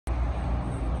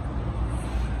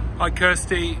Hi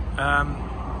Kirsty,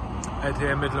 Ed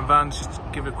here, Midland Vans. Just to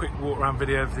give a quick walk around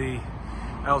video of the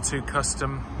L2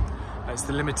 Custom. It's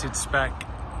the limited spec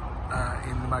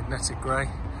in the magnetic grey.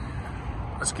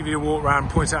 Let's give you a walk around,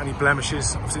 point out any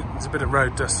blemishes. Obviously there's a bit of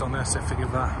road dust on there, so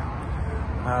forgive that.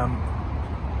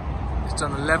 It's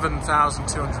done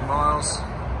 11,200 miles.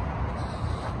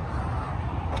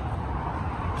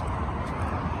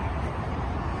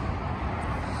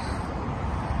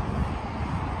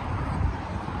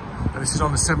 And this is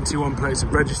on the 71 plates,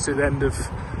 registered end of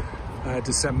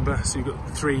December, so you've got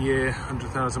a 3-year,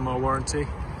 100,000 mile warranty.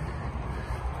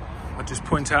 I'll just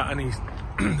point out any,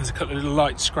 there's a couple of little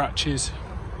light scratches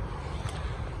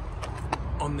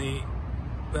on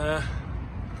there,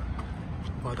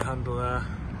 by the handle there.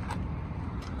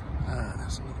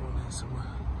 There's another one here somewhere,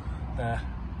 there.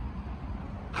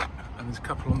 And there's a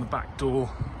couple on the back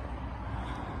door,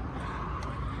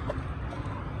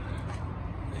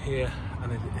 here,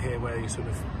 and then here where your sort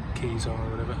of keys are or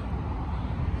whatever.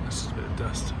 That's just a bit of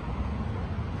dust.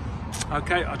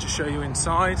 Okay, I'll just show you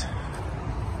inside.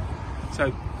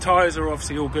 So tyres are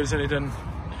obviously all good, it's only done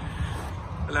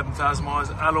 11,000 miles.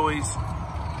 Alloys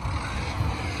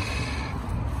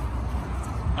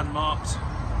unmarked.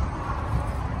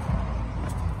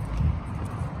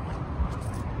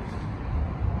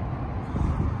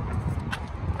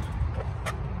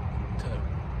 So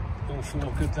all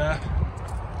four good there.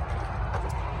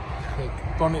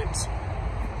 Bonnet,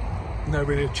 no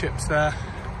really chips there.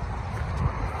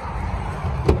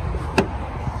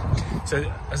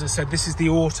 So as I said, this is the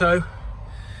auto.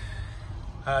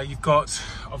 You've got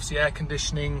obviously air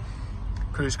conditioning,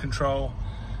 cruise control,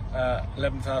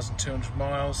 11,200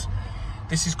 miles.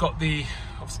 This has got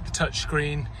obviously the touch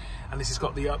screen, and this has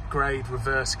got the upgrade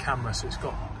reverse camera. So it's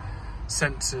got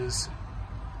sensors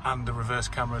and the reverse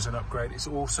camera as an upgrade. It's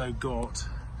also got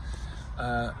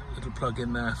a little plug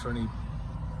in there for any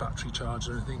battery charge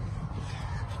or anything.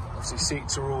 Obviously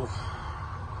seats are all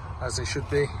as they should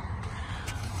be.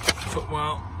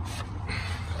 Footwell,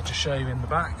 I'll just show you in the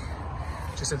back.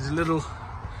 Just said there's a little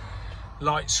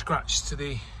light scratch to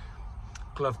the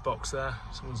glove box there,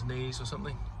 someone's knees or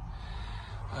something.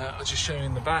 I'll just show you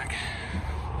in the back.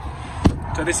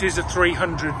 So this is a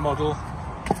 300 model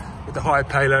with the high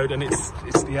payload, and it's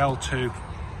the L2.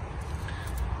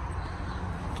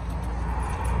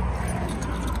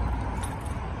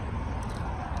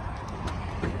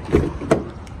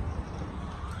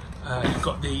 You've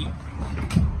got the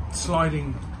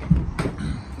sliding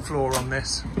floor on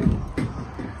this.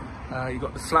 You've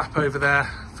got the flap over there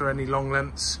for any long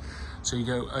lengths, so you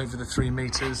go over the 3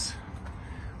 meters.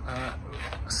 A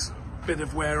bit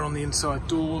of wear on the inside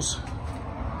doors.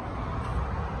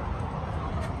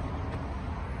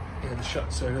 Yeah, the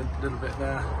shuts are a little bit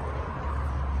there.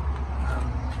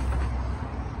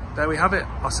 There we have it.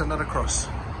 I'll send that across.